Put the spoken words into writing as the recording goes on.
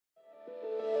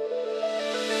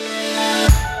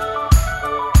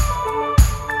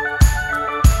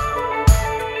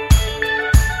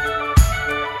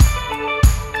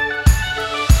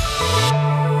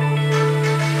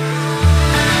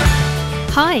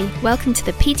Hi, welcome to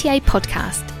the PTA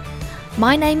podcast.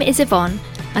 My name is Yvonne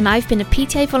and I've been a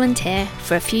PTA volunteer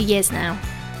for a few years now.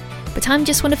 But I'm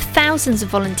just one of thousands of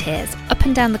volunteers up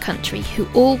and down the country who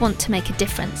all want to make a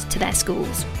difference to their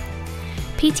schools.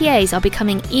 PTAs are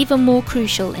becoming even more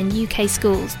crucial in UK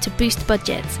schools to boost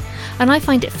budgets, and I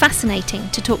find it fascinating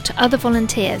to talk to other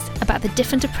volunteers about the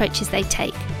different approaches they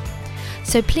take.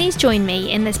 So please join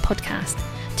me in this podcast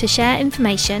to share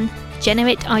information,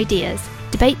 generate ideas,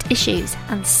 debate issues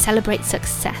and celebrate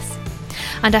success.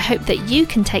 And I hope that you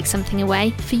can take something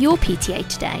away for your PTA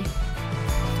today.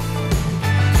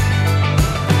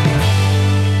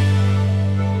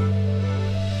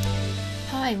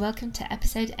 Hi, welcome to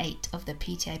episode 8 of the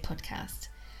PTA podcast.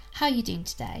 How are you doing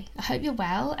today? I hope you're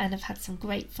well and have had some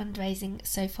great fundraising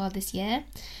so far this year.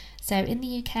 So in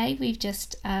the UK, we've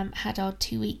just had our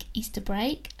 2-week Easter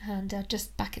break and are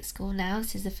just back at school now.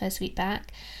 This is the first week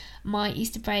back. My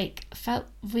Easter break felt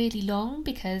really long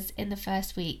because in the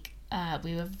first week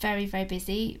we were very, very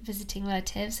busy visiting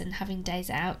relatives and having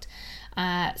days out.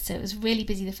 So it was really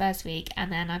busy the first week,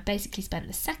 and then I basically spent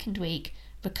the second week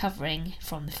recovering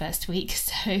from the first week.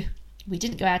 So we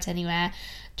didn't go out anywhere,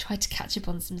 tried to catch up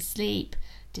on some sleep,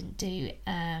 didn't do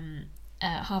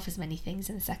half as many things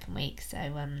in the second week.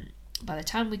 So by the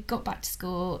time we got back to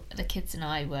school, the kids and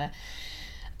I were a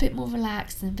bit more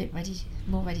relaxed and a bit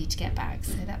more ready to get back,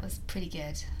 so that was pretty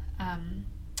good.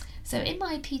 So in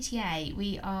my PTA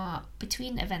we are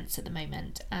between events at the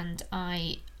moment, and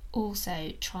I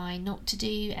also try not to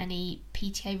do any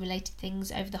PTA related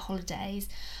things over the holidays.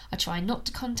 I try not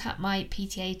to contact my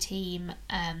PTA team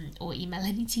or email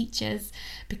any teachers,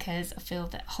 because I feel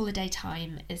that holiday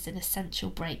time is an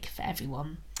essential break for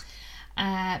everyone.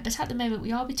 But at the moment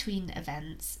we are between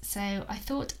events, so I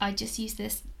thought I'd just use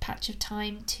this patch of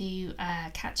time to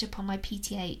catch up on my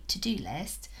PTA to-do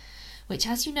list, which,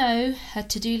 as you know, a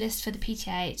to-do list for the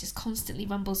PTA, it just constantly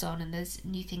rumbles on and there's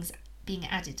new things being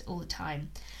added all the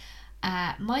time.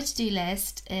 My to-do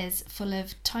list is full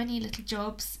of tiny little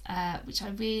jobs which I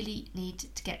really need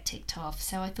to get ticked off,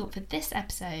 so I thought for this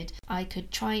episode I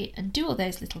could try and do all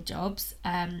those little jobs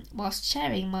whilst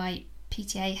sharing my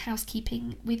PTA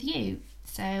housekeeping with you.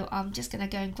 So I'm just going to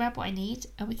go and grab what I need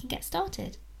and we can get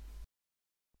started.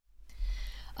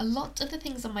 A lot of the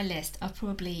things on my list are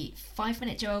probably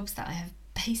 5-minute jobs that I have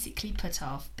basically put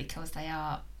off because they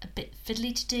are a bit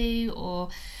fiddly to do, or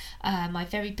my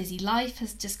very busy life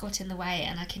has just got in the way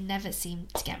and I can never seem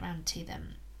to get around to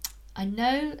them. I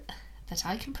know that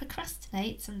I can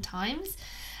procrastinate sometimes,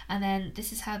 and then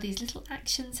this is how these little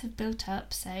actions have built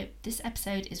up, so this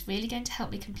episode is really going to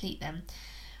help me complete them.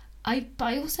 But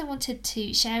I also wanted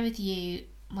to share with you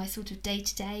my sort of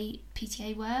day-to-day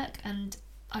PTA work, and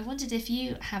I wondered if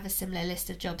you have a similar list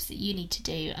of jobs that you need to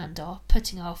do and are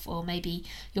putting off, or maybe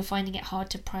you're finding it hard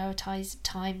to prioritise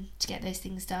time to get those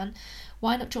things done.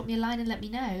 Why not drop me a line and let me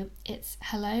know? It's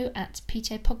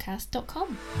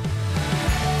hello@ptapodcast.com.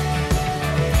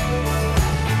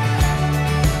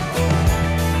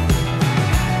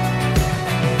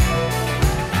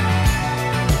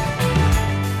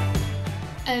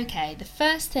 Okay, the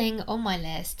first thing on my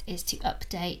list is to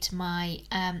update my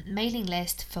mailing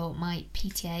list for my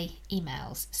PTA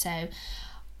emails. So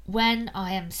when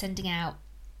I am sending out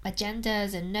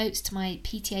agendas and notes to my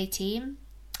PTA team,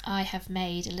 I have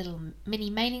made a little mini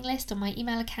mailing list on my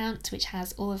email account which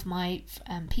has all of my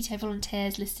PTA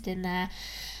volunteers listed in there.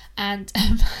 And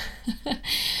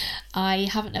I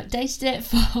haven't updated it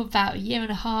for about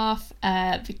 1.5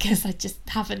 years because I just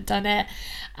haven't done it,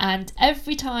 and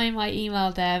every time I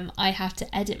email them I have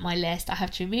to edit my list. I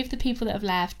have to remove the people that have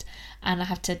left, and I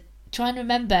have to try and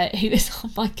remember who is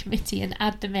on my committee and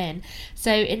add them in.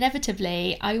 So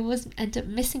inevitably I always end up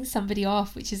missing somebody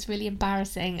off, which is really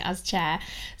embarrassing as chair.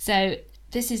 So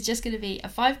this is just going to be a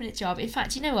 5-minute job. In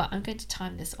fact, you know what, I'm going to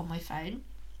time this on my phone.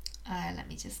 Let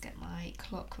me just get my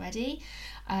clock ready.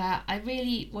 I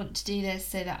really want to do this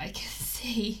so that I can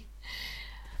see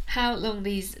how long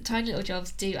these tiny little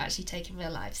jobs do actually take in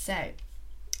real life. So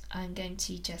I'm going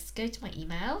to just go to my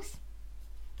emails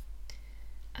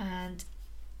and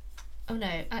oh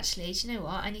no, actually, do you know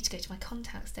what? I need to go to my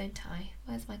contacts, don't I?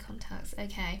 Where's my contacts?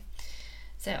 Okay.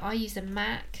 So I use a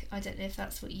Mac. I don't know if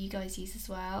that's what you guys use as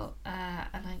well. And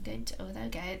I'm going to, oh, there we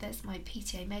go. There's my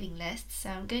PTA mailing list. So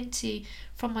I'm going to,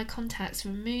 from my contacts,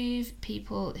 remove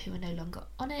people who are no longer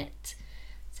on it.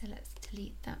 So let's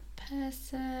delete that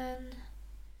person.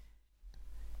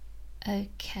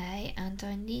 Okay, and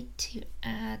I need to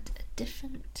add a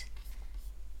different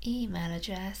email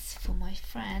address for my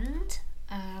friend.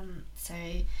 So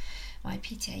my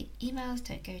PTA emails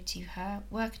don't go to her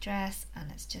work address,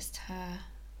 and it's just her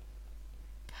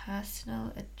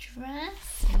personal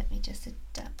address. just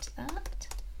adapt that.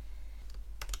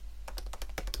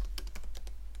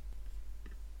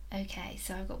 Okay,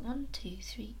 so I've got 1, 2,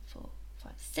 3, 4,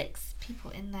 5, 6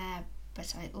 people in there,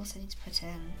 but I also need to put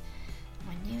in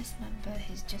my newest member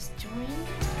who's just joined.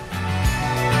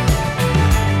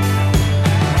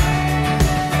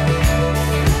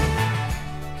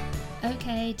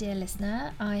 Okay, dear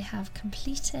listener, I have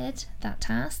completed that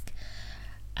task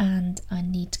and I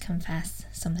need to confess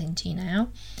something to you now.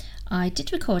 I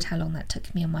did record how long that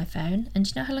took me on my phone, and do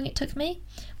you know how long it took me?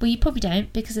 Well, you probably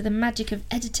don't, because of the magic of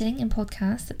editing in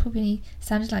podcasts. It probably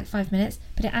sounded like 5 minutes,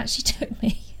 but it actually took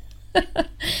me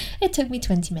it took me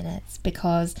 20 minutes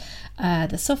because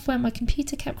the software on my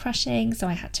computer kept crashing, so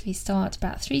I had to restart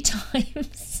about 3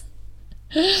 times.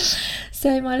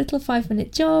 So my little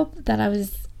 5-minute job that I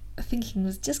was thinking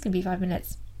was just going to be 5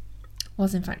 minutes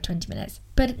was in fact 20 minutes,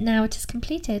 but now it is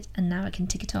completed and now I can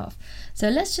tick it off. So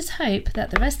let's just hope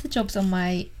that the rest of the jobs on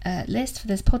my list for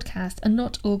this podcast are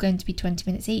not all going to be 20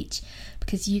 minutes each,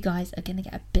 because you guys are going to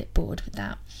get a bit bored with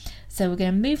that. So we're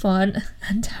going to move on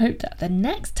and hope that the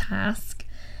next task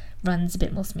runs a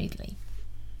bit more smoothly.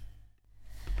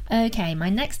 Okay, my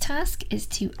next task is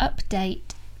to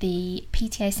update the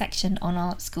PTA section on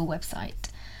our school website.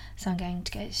 So I'm going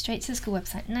to go straight to the school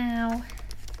website now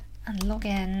and log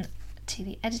in to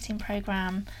the editing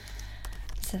program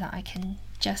so that I can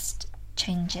just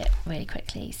change it really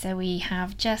quickly. So we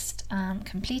have just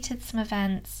completed some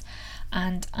events,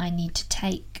 and I need to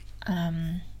take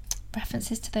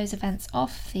references to those events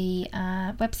off the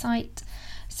website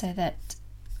so that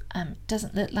it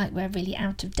doesn't look like we're really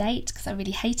out of date, because I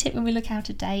really hate it when we look out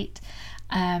of date.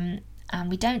 And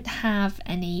we don't have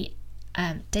any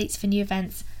dates for new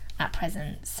events at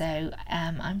present, so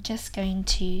I'm just going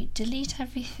to delete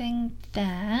everything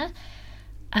there,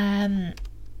 and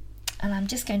I'm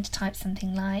just going to type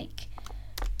something like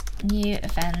new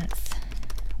events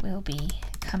will be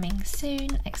coming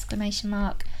soon !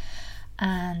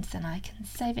 And then I can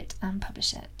save it and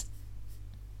publish it.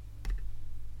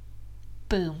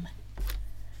 Boom.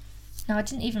 Now I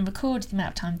didn't even record the amount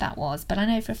of time that was, but I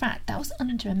know for a fact that was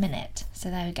under a minute, so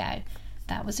there we go.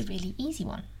 That was a really easy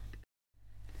one.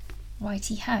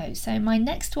 Righty ho, so my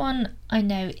next one I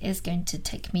know is going to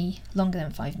take me longer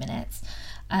than 5 minutes,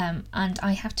 and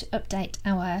I have to update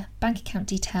our bank account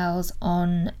details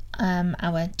on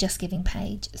our Just Giving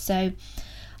page. So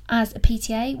as a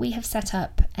PTA, we have set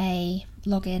up a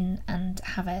login and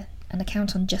have an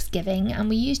account on Just Giving, and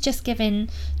we use Just Giving,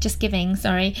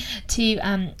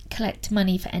 to collect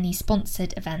money for any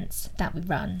sponsored events that we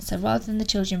run. So rather than the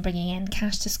children bringing in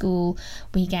cash to school,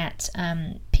 we get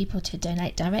people to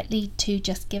donate directly to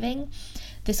Just Giving.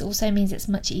 This also means it's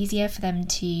much easier for them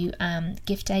to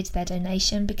gift aid their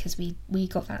donation, because we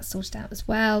got that sorted out as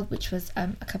well, which was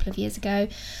a couple of years ago.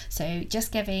 So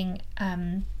Just Giving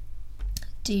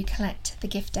do collect the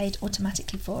gift aid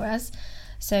automatically for us.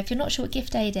 So if you're not sure what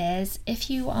gift aid is, if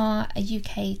you are a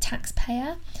UK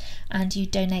taxpayer and you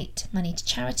donate money to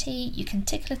charity, you can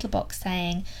tick a little box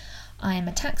saying, I am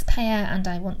a taxpayer and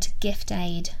I want to gift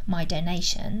aid my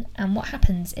donation. And what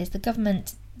happens is the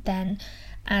government then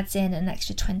adds in an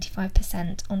extra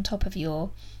 25% on top of your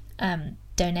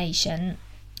donation.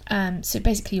 So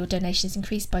basically your donation is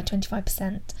increased by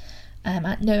 25%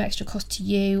 at no extra cost to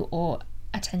you or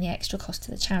at any extra cost to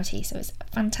the charity. So it's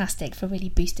fantastic for really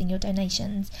boosting your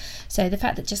donations. So the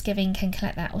fact that Just Giving can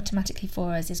collect that automatically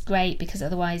for us is great, because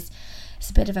otherwise it's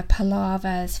a bit of a palaver,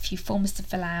 there's a few forms to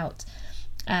fill out,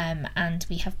 and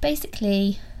we have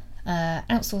basically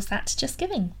outsourced that to Just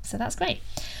Giving, so that's great.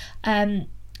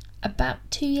 About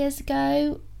 2 years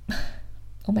ago,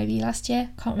 or maybe last year,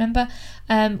 can't remember,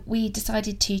 we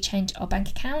decided to change our bank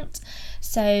account.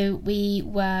 So we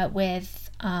were with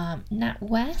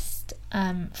NatWest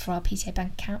for our PTA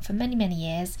bank account for many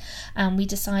years, and we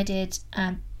decided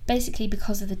basically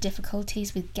because of the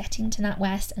difficulties with getting to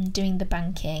NatWest and doing the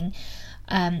banking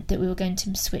that we were going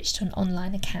to switch to an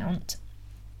online account.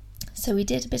 So we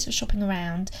did a bit of shopping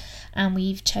around, and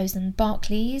we've chosen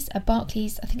Barclays, I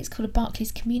think it's called a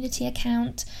Barclays community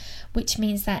account, which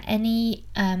means that any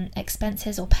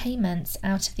expenses or payments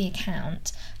out of the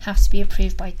account have to be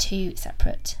approved by 2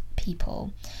 separate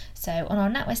people. So on our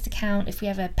NatWest account, if we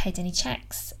ever paid any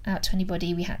checks out to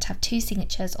anybody, we had to have 2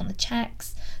 signatures on the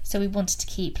checks. So we wanted to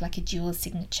keep like a dual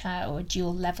signature or a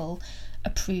dual level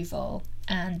approval,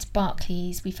 and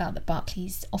Barclays, we felt that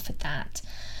Barclays offered that.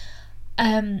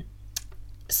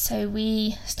 So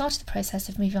we started the process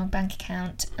of moving our bank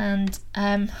account, and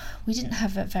we didn't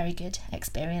have a very good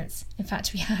experience. In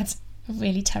fact, we had a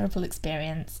really terrible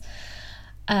experience.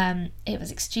 It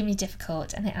was extremely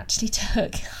difficult, and it actually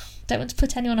took, don't want to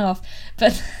put anyone off,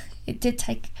 but it did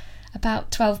take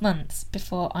about 12 months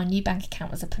before our new bank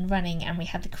account was up and running and we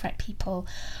had the correct people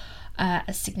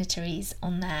as signatories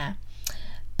on there.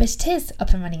 But it is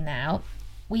up and running now.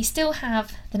 We still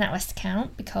have the NatWest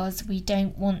account because we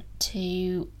don't want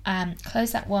to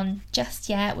close that one just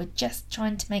yet. We're just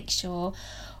trying to make sure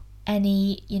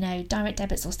any, direct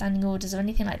debits or standing orders or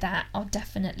anything like that are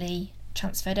definitely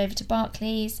transferred over to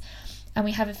Barclays. And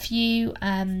we have a few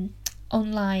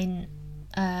online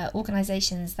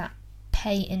organisations that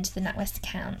pay into the NatWest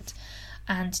account.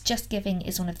 And Just Giving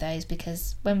is one of those,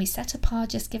 because when we set up our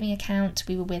Just Giving account,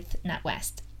 we were with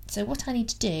NatWest. So what I need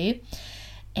to do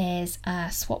is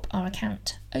swap our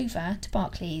account over to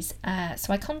Barclays.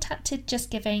 So I contacted Just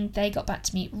Giving. They got back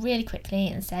to me really quickly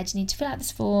and said, you need to fill out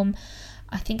this form.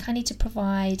 I think I need to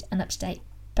provide an up-to-date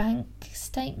bank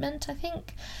statement, I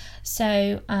think.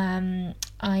 So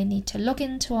I need to log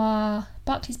into our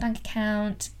Barclays bank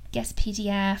account, get a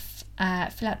PDF,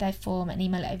 fill out their form and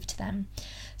email it over to them.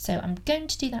 So I'm going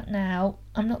to do that now.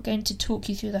 I'm not going to talk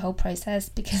you through the whole process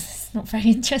because it's not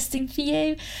very interesting for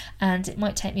you and it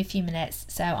might take me a few minutes.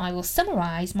 So I will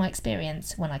summarise my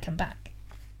experience when I come back.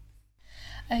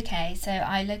 Okay, so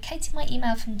I located my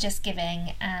email from Just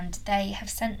Giving and they have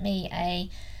sent me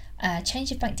a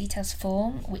change of bank details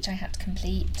form which I had to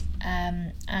complete,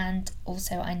 and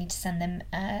also I need to send them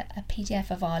a PDF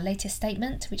of our latest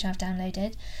statement which I've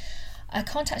downloaded. I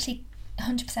can't actually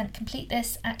 100% complete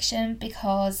this action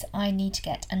because I need to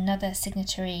get another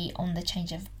signatory on the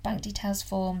change of bank details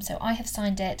form. So I have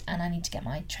signed it and I need to get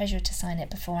my treasurer to sign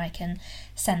it before I can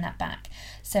send that back.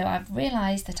 So I've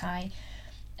realised that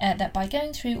that by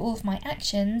going through all of my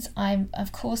actions, I'm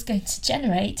of course going to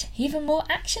generate even more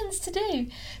actions to do.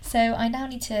 So I now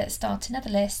need to start another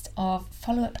list of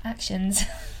follow-up actions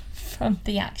from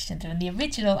the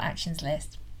original actions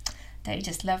list. Don't you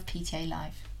just love PTA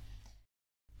life?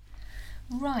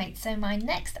 Right, so my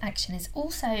next action is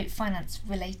also finance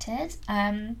related.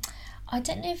 I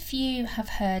don't know if you have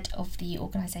heard of the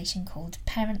organisation called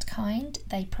Parent Kind.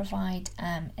 They provide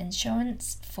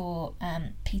insurance for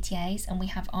PTAs and we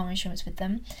have our insurance with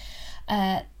them.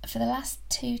 For the last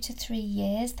 2 to 3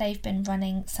 years, they've been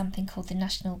running something called the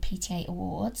National PTA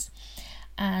Awards.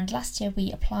 And last year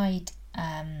we applied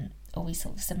we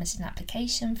sort of submitted an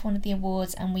application for one of the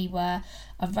awards and we were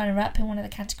a runner-up in one of the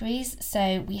categories.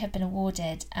 So we have been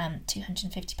awarded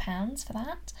 £250 for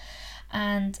that.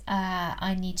 And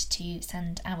I need to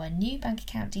send our new bank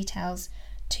account details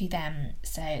to them.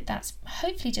 So that's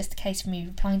hopefully just the case for me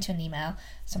replying to an email.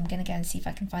 So I'm going to go and see if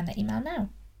I can find that email now.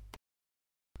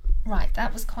 Right,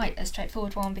 that was quite a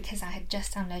straightforward one because I had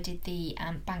just downloaded the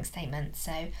bank statement.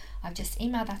 So I've just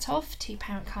emailed that off to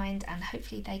Parent Kind and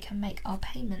hopefully they can make our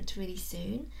payment really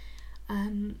soon.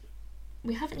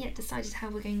 We haven't yet decided how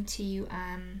we're going to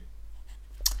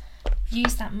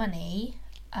use that money.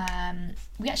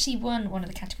 We actually won one of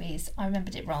the categories. I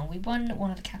remembered it wrong. We won one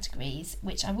of the categories,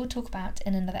 which I will talk about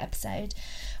in another episode.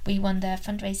 We won the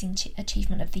Fundraising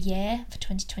Achievement of the Year for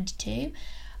 2022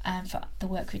 for the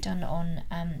work we've done on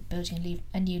building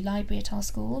a new library at our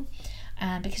school.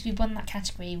 Because we won that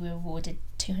category, we were awarded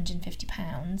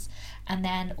 £250, and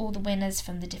then all the winners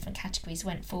from the different categories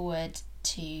went forward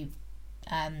to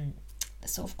the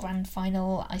sort of grand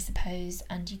final, I suppose,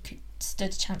 and you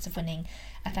stood a chance of winning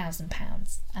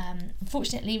 £1,000.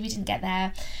 Unfortunately we didn't get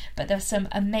there, but there were some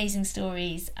amazing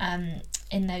stories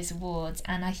in those awards,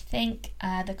 and I think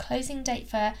the closing date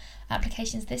for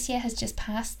applications this year has just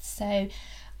passed, so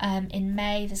in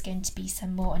May there's going to be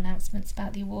some more announcements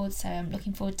about the awards, so I'm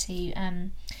looking forward to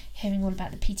hearing all about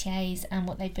the PTAs and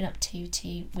what they've been up to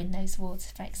win those awards.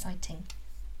 It's very exciting.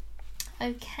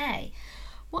 Okay,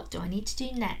 what do I need to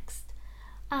do next?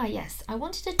 Yes, I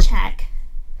wanted to check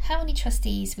how many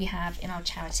trustees we have in our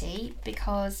charity,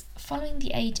 because following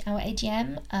our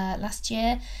AGM last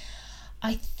year,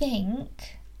 I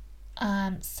think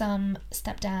some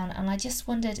stepped down, and I just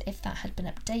wondered if that had been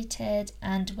updated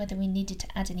and whether we needed to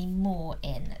add any more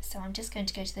in. So I'm just going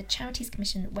to go to the Charities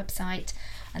Commission website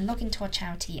and log into our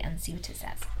charity and see what it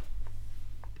says.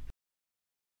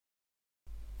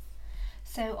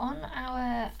 So on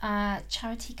our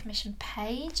Charity Commission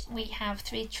page, we have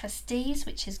 3 trustees,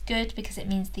 which is good because it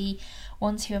means the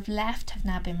ones who have left have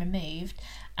now been removed.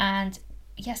 And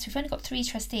yes, we've only got 3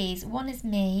 trustees. One is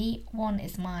me, one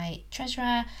is my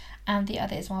treasurer, and the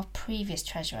other is our previous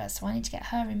treasurer. So I need to get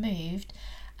her removed.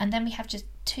 And then we have just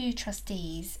 2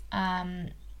 trustees,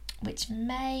 which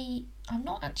I'm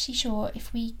not actually sure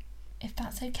if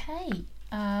that's okay.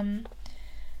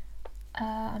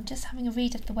 I'm just having a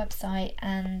read of the website,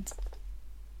 and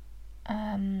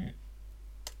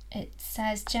it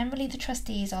says generally the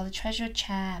trustees are the treasurer,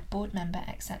 chair, board member,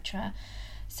 etc.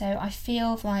 So I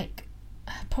feel like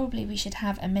probably we should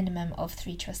have a minimum of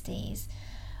 3 trustees.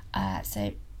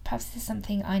 So perhaps this is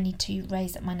something I need to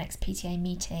raise at my next PTA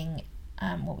meeting,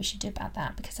 what we should do about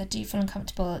that, because I do feel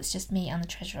uncomfortable. It's just me and the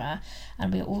treasurer,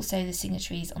 and we're also the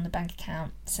signatories on the bank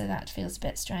account, so that feels a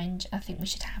bit strange. I think we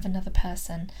should have another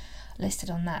person listed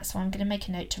on that, so I'm going to make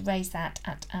a note to raise that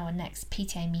at our next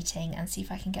PTA meeting and see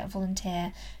if I can get a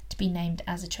volunteer to be named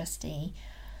as a trustee,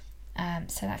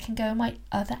 so that can go on my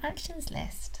other actions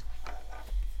list.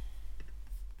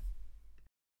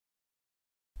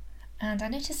 And I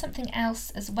noticed something else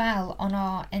as well on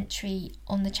our entry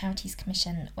on the Charities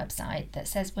Commission website that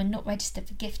says we're not registered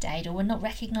for gift aid, or we're not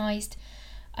recognised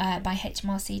by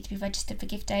HMRC to be registered for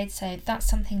gift aid. So that's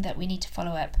something that we need to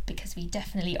follow up, because we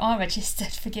definitely are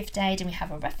registered for gift aid and we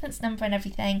have a reference number and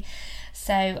everything.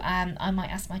 So I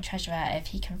might ask my treasurer if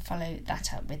he can follow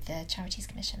that up with the Charities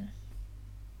Commission.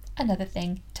 Another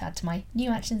thing to add to my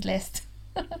new actions list.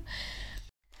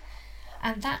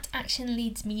 And that action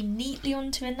leads me neatly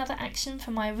onto another action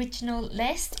from my original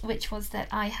list, which was that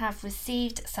I have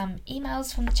received some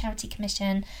emails from the Charity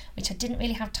Commission, which I didn't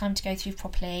really have time to go through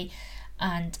properly,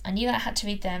 and I knew that I had to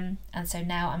read them, and so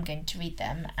now I'm going to read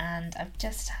them. And I've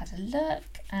just had a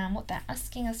look, and what they're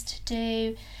asking us to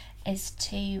do is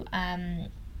to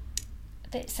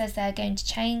it says they're going to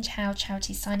change how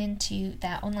charities sign into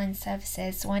their online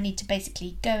services, so I need to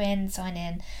basically go in, sign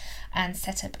in and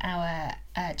set up our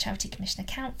Charity Commission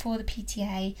account for the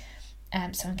PTA,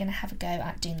 so I'm going to have a go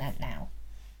at doing that now.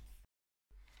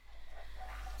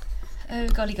 Oh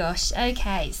golly gosh,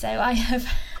 okay, so I have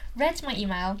read my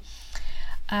email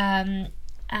and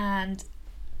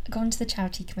gone to the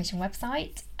Charity Commission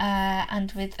website,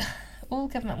 and with all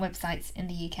government websites in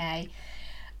the UK,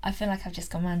 I feel like I've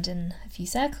just gone round in a few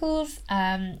circles,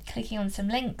 clicking on some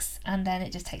links, and then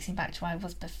it just takes me back to where I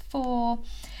was before.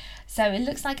 So it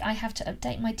looks like I have to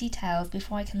update my details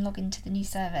before I can log into the new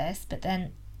service, but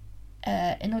then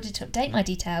in order to update my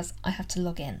details, I have to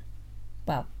log in.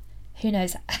 Well, who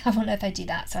knows how on earth I do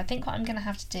that. So I think what I'm going to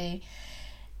have to do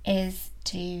is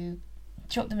to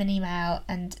drop them an email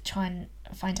and try and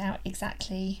find out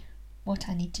exactly what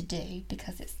I need to do,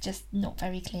 because it's just not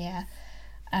very clear.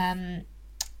 And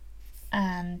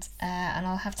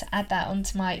I'll have to add that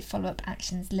onto my follow-up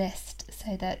actions list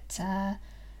so that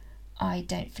I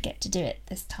don't forget to do it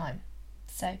this time.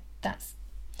 So that's,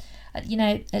 at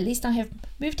least I have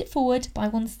moved it forward by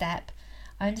one step.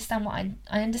 I understand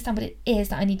what it is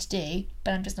that I need to do,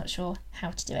 but I'm just not sure how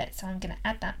to do it. So I'm going to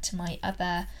add that to my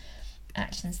other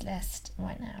actions list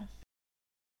right now.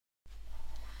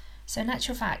 So in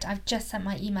actual fact, I've just sent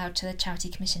my email to the Charity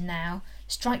Commission now.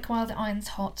 Strike while the iron's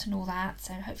hot and all that.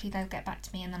 So hopefully they'll get back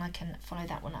to me and then I can follow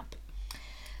that one up.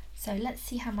 So let's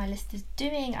see how my list is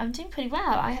doing. I'm doing pretty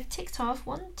well. I have ticked off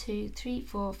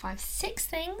 6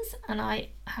 things, and I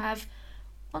have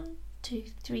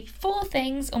 4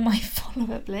 things on my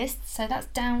follow-up list. So that's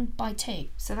down by 2.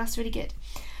 So that's really good.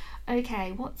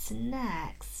 Okay, what's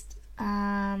next?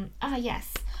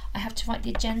 Yes, I have to write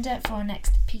the agenda for our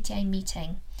next PTA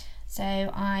meeting.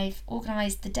 So I've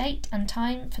organised the date and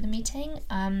time for the meeting.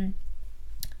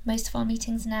 Most of our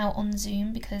meetings now on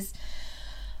Zoom, because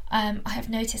I have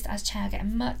noticed as chair I get a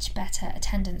much better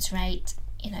attendance rate.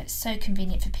 It's so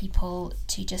convenient for people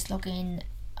to just log in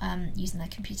using their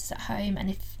computers at home, and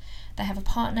if they have a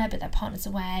partner but their partner's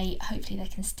away, hopefully they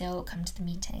can still come to the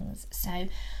meetings. So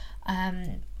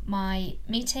my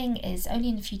meeting is only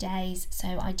in a few days,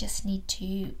 so I just need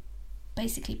to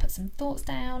basically put some thoughts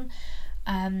down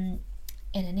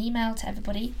in an email to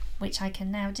everybody, which I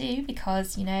can now do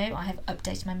because I have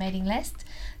updated my mailing list.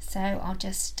 So I'll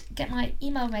just get my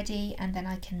email ready and then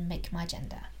I can make my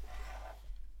agenda.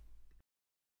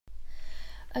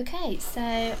 Okay, so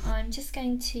I'm just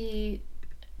going to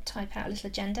type out a little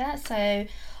agenda. So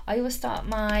I always start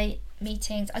my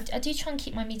meetings, I do try and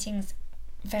keep my meetings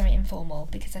very informal,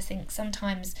 because I think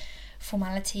sometimes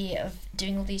formality of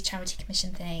doing all these Charity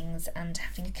Commission things and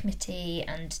having a committee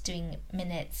and doing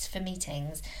minutes for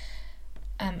meetings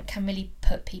can really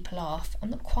put people off.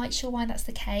 I'm not quite sure why that's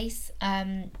the case,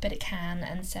 but it can,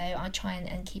 and so I try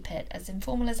and keep it as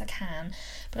informal as I can.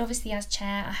 But obviously as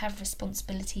chair I have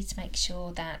responsibility to make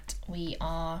sure that we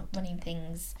are running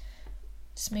things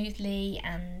smoothly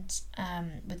and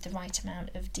with the right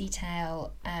amount of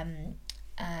detail,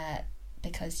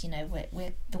 because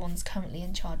we're the ones currently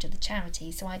in charge of the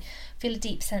charity, so I feel a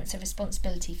deep sense of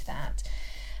responsibility for that.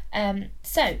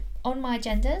 So on my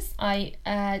agendas I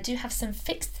do have some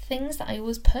fixed things that I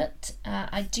always put.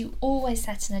 I do always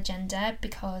set an agenda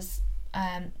because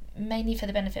mainly for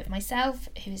the benefit of myself,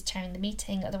 who is chairing the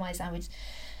meeting. Otherwise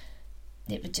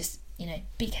it would just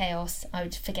be chaos. I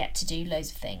would forget to do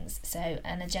loads of things. So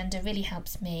an agenda really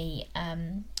helps me,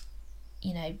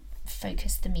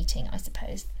 focus the meeting, I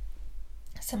suppose.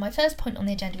 So my first point on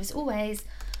the agenda is always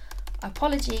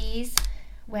apologies,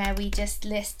 where we just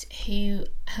list who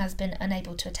has been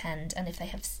unable to attend and if they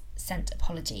have sent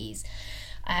apologies.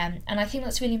 And I think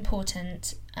that's really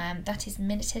important. That is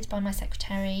minuted by my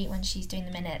secretary when she's doing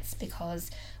the minutes,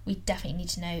 because we definitely need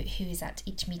to know who is at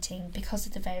each meeting because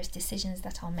of the various decisions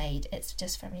that are made. It's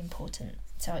just very important.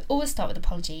 So I always start with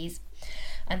apologies,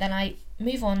 and then I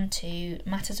move on to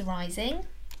matters arising.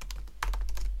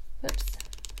 Whoops.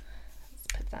 Let's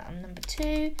put that on number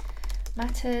 2.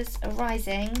 Matters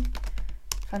arising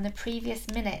from the previous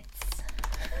minutes.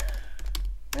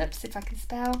 Whoops, if I can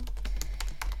spell.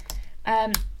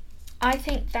 I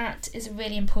think that is a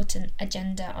really important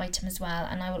agenda item as well,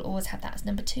 and I will always have that as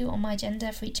number 2 on my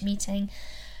agenda for each meeting.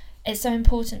 It's so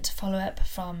important to follow up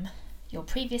from your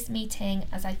previous meeting,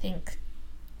 as I think,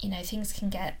 things can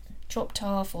get dropped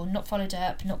off or not followed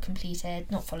up, not completed,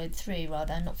 not followed through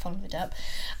rather, not followed up.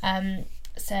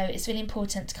 So it's really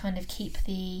important to kind of keep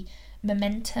the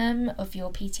momentum of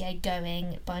your PTA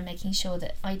going by making sure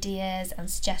that ideas and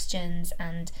suggestions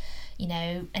and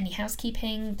any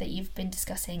housekeeping that you've been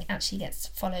discussing actually gets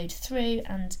followed through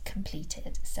and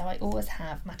completed. So I always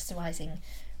have matters arising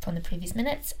from the previous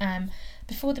minutes.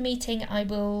 Before the meeting, I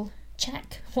will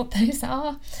check what those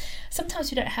are. Sometimes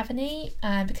we don't have any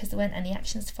because there weren't any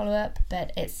actions to follow up,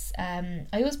 but it's I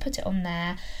always put it on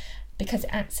there because it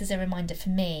acts as a reminder for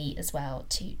me as well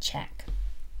to check.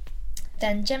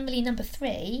 Then generally number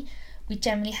 3, we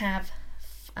generally have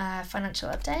a financial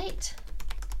update,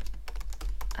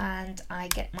 and I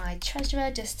get my treasurer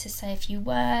just to say a few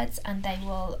words, and they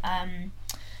will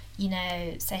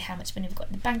say how much money we've got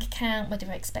in the bank account, whether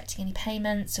we're expecting any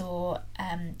payments or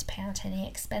to pay out any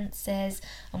expenses,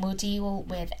 and we'll deal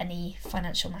with any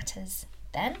financial matters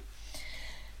then.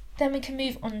 Then we can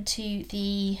move on to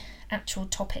the actual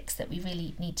topics that we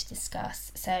really need to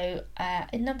discuss. So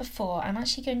in number 4, I'm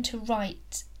actually going to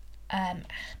write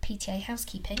PTA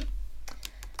housekeeping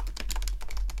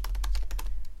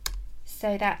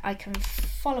so that I can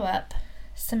follow up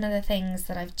some of the things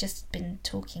that I've just been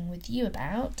talking with you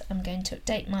about. I'm going to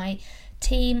update my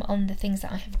team on the things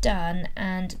that I have done,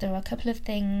 and there are a couple of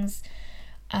things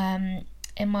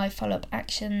in my follow-up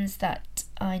actions that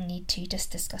I need to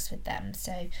just discuss with them.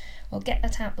 So we'll get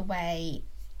that out the way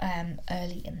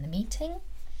early in the meeting.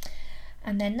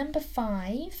 And then number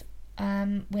 5,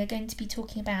 we're going to be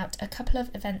talking about a couple of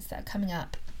events that are coming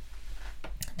up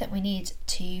that we need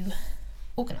to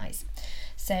organise.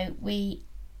 So we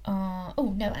are,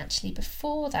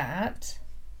 before that,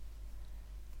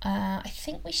 I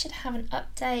think we should have an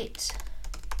update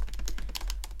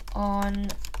on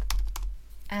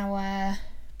our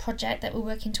project that we're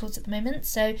working towards at the moment.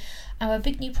 So our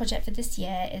big new project for this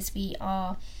year is we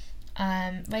are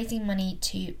raising money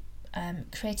to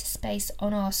create a space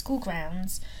on our school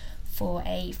grounds for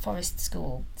a forest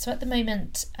school. So at the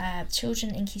moment,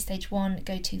 children in Key Stage 1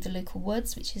 go to the local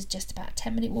woods, which is just about a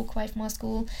 10-minute walk away from our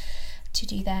school, to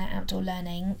do their outdoor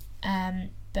learning.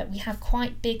 But we have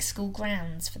quite big school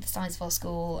grounds for the size of our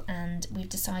school, and we've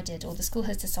decided, or the school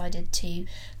has decided, to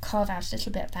carve out a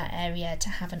little bit of that area to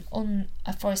have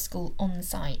a forest school on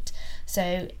site.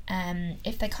 So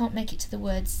if they can't make it to the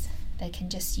woods, they can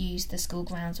just use the school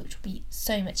grounds, which will be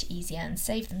so much easier and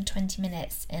save them 20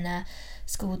 minutes in a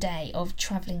school day of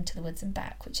travelling to the woods and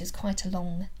back, which is quite a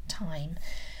long time.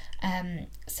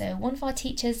 So one of our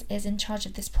teachers is in charge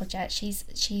of this project. She's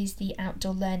the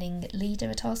outdoor learning leader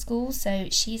at our school, so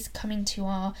she's coming to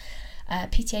our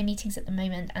PTA meetings at the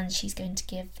moment, and she's going to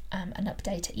give an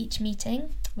update at each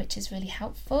meeting, which is really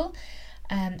helpful.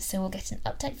 So we'll get an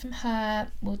update from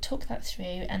her, we'll talk that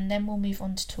through, and then we'll move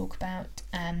on to talk about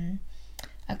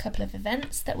a couple of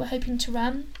events that we're hoping to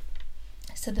run.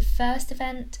 So the first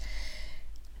event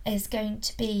is going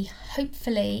to be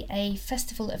hopefully a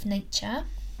festival of nature,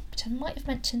 which I might have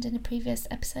mentioned in a previous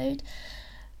episode,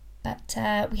 but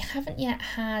we haven't yet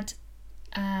had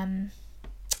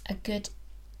a good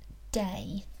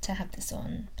day to have this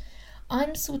on.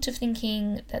 I'm sort of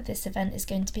thinking that this event is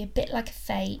going to be a bit like a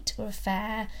fete or a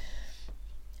fair,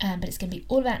 but it's going to be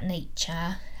all about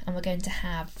nature, and we're going to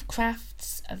have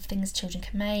crafts of things children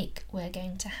can make. We're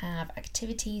going to have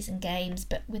activities and games,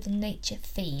 but with a nature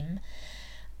theme.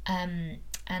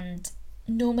 And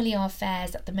normally our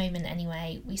fairs at the moment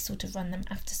anyway, we sort of run them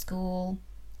after school,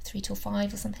 3 till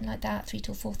 5 or something like that, 3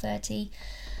 till 4:30.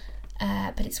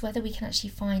 But it's whether we can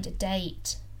actually find a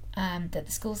date that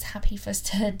the school's happy for us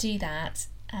to do that,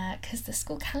 because the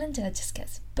school calendar just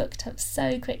gets booked up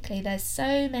so quickly. There's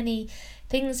so many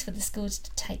things for the schools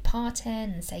to take part in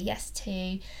and say yes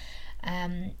to.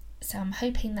 So I'm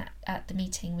hoping that at the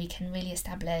meeting we can really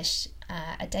establish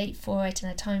a date for it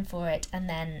and a time for it, and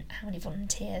then how many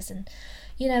volunteers and,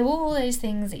 all those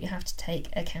things that you have to take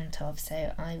account of.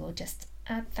 So I will just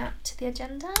add that to the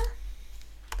agenda.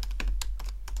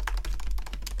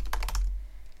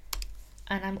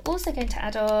 And I'm also going to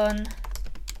add on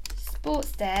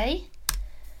Sports Day,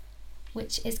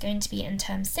 which is going to be in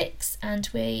term 6, and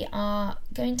we've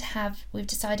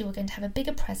decided we're going to have a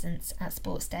bigger presence at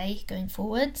Sports Day going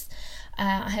forwards.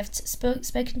 I have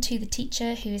spoken to the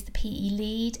teacher who is the PE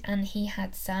lead, and he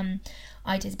had some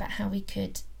ideas about how we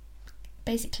could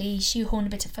basically shoehorn a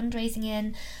bit of fundraising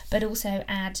in, but also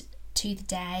add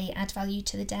value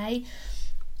to the day.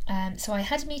 So I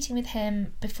had a meeting with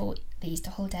him before the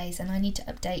Easter holidays, and I need to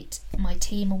update my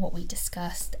team on what we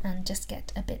discussed and just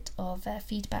get a bit of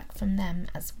feedback from them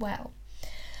as well.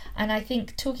 And I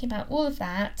think talking about all of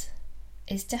that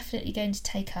is definitely going to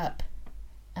take up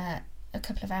a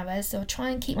couple of hours, so I'll try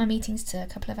and keep my meetings to a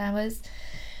couple of hours.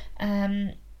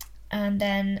 And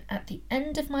then at the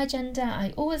end of my agenda,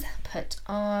 I always put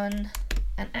on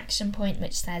an action point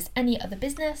which says any other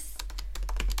business,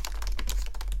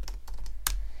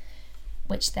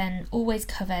 which then always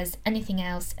covers anything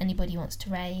else anybody wants to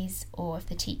raise, or if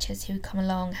the teachers who come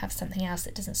along have something else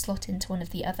that doesn't slot into one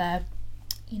of the other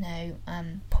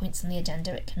points on the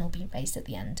agenda, it can all be raised at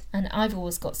the end. And I've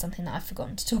always got something that I've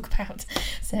forgotten to talk about,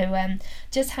 so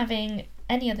just having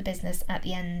any other business at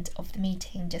the end of the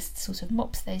meeting just sort of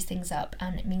mops those things up,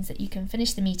 and it means that you can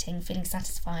finish the meeting feeling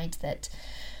satisfied that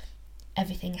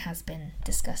everything has been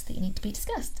discussed that you need to be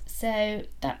discussed. So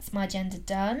that's my agenda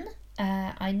done.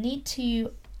 I need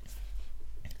to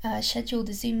schedule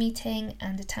the Zoom meeting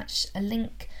and attach a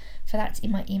link for that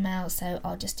in my email, so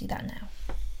I'll just do that now.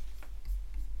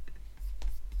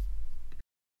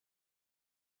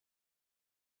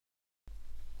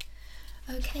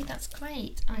 Okay, that's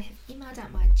great. I have emailed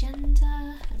out my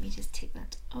agenda. Let me just tick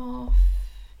that off.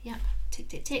 Yep,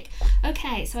 tick.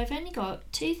 Okay, so I've only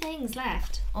got 2 things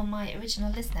left on my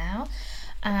original list now,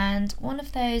 and one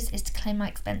of those is to claim my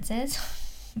expenses,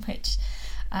 which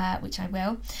I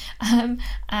will,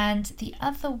 and the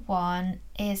other one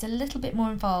is a little bit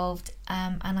more involved,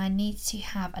 and I need to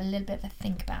have a little bit of a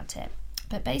think about it.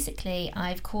 But basically,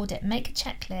 I've called it Make a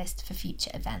Checklist for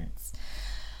Future Events.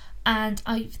 And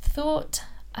I've thought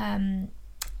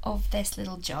of this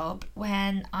little job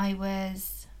when I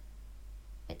was...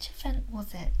 Which event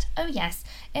was it? Oh yes,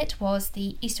 it was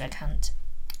the Easter egg hunt.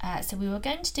 So we were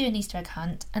going to do an Easter egg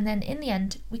hunt, and then in the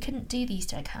end we couldn't do the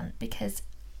Easter egg hunt because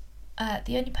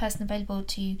the only person available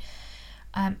to...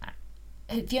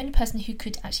 the only person who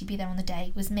could actually be there on the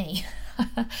day was me.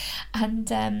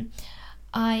 And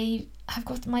I have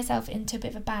got myself into a bit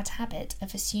of a bad habit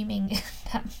of assuming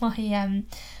that my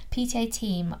PTA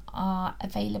team are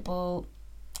available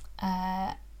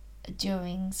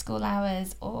during school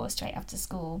hours or straight after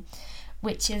school,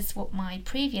 which is what my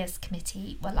previous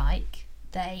committee were like.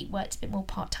 They worked a bit more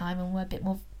part-time and were a bit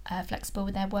more flexible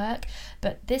with their work,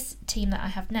 but this team that I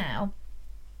have now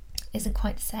isn't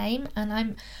quite the same,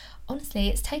 and honestly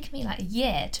it's taken me like a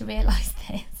year to realise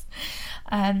this.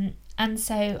 And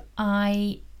so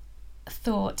I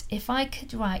thought if I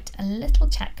could write a little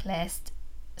checklist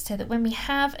so that when we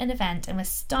have an event and we're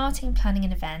starting planning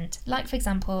an event, like for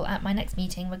example at my next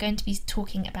meeting we're going to be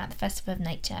talking about the Festival of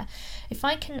Nature, if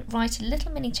I can write a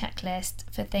little mini checklist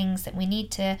for things that we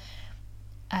need to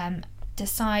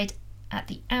decide at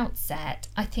the outset,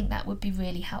 I think that would be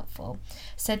really helpful.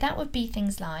 So that would be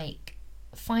things like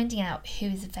finding out who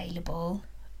is available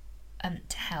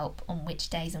to help on which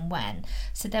days and when,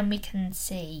 so then we can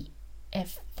see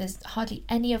if there's hardly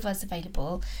any of us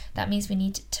available. That means we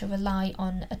need to rely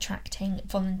on attracting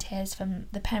volunteers from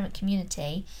the parent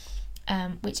community,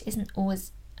 which isn't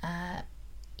always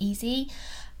easy,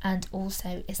 and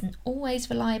also isn't always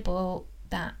reliable.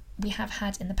 That we have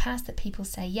had in the past that people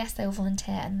say yes they'll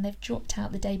volunteer and they've dropped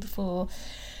out the day before,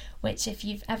 which if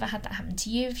you've ever had that happen to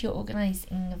you, if you're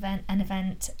organising an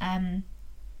event,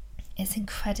 it's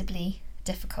incredibly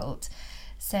difficult.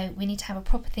 So we need to have a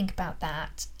proper think about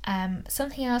that.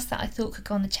 Something else that I thought could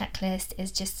go on the checklist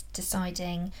is just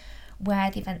deciding where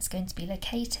the event's going to be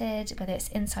located, whether it's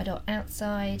inside or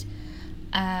outside.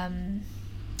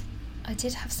 I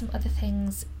did have some other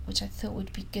things which I thought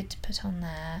would be good to put on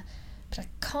there, but I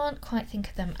can't quite think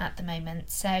of them at the moment.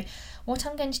 So what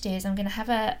I'm going to do is I'm going to have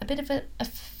a bit of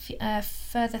a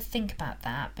further think about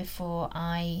that before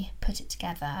I put it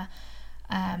together,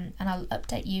 and I'll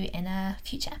update you in a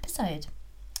future episode.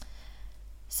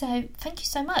 So thank you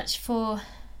so much for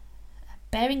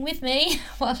bearing with me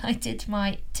while I did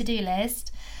my to-do list.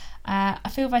 I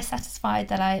feel very satisfied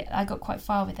that I got quite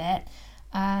far with it.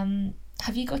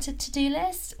 Have you got a to-do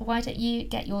list? Why don't you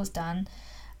get yours done?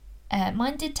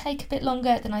 Mine did take a bit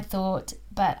longer than I thought,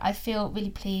 but I feel really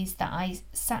pleased that I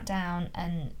sat down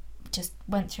and just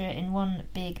went through it in one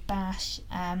big bash.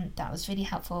 That was really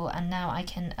helpful, and now I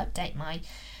can update my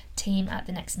team at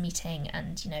the next meeting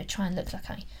and try and look like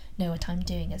I know what I'm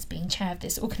doing as being chair of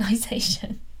this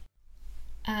organisation.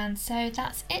 And so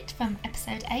that's it from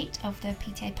episode 8 of the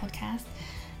PTA podcast.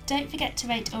 Don't forget to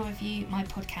rate or review my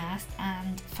podcast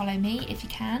and follow me if you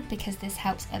can, because this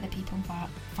helps other people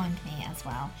find me as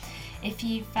well. If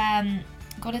you've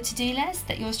got a to-do list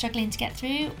that you're struggling to get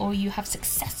through, or you have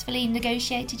successfully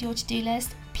negotiated your to-do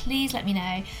list, please let me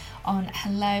know on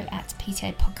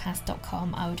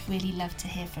hello@ptapodcast.com. I would really love to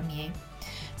hear from you.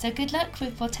 So good luck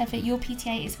with whatever your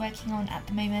PTA is working on at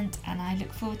the moment, and I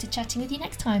look forward to chatting with you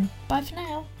next time. Bye for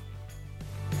now.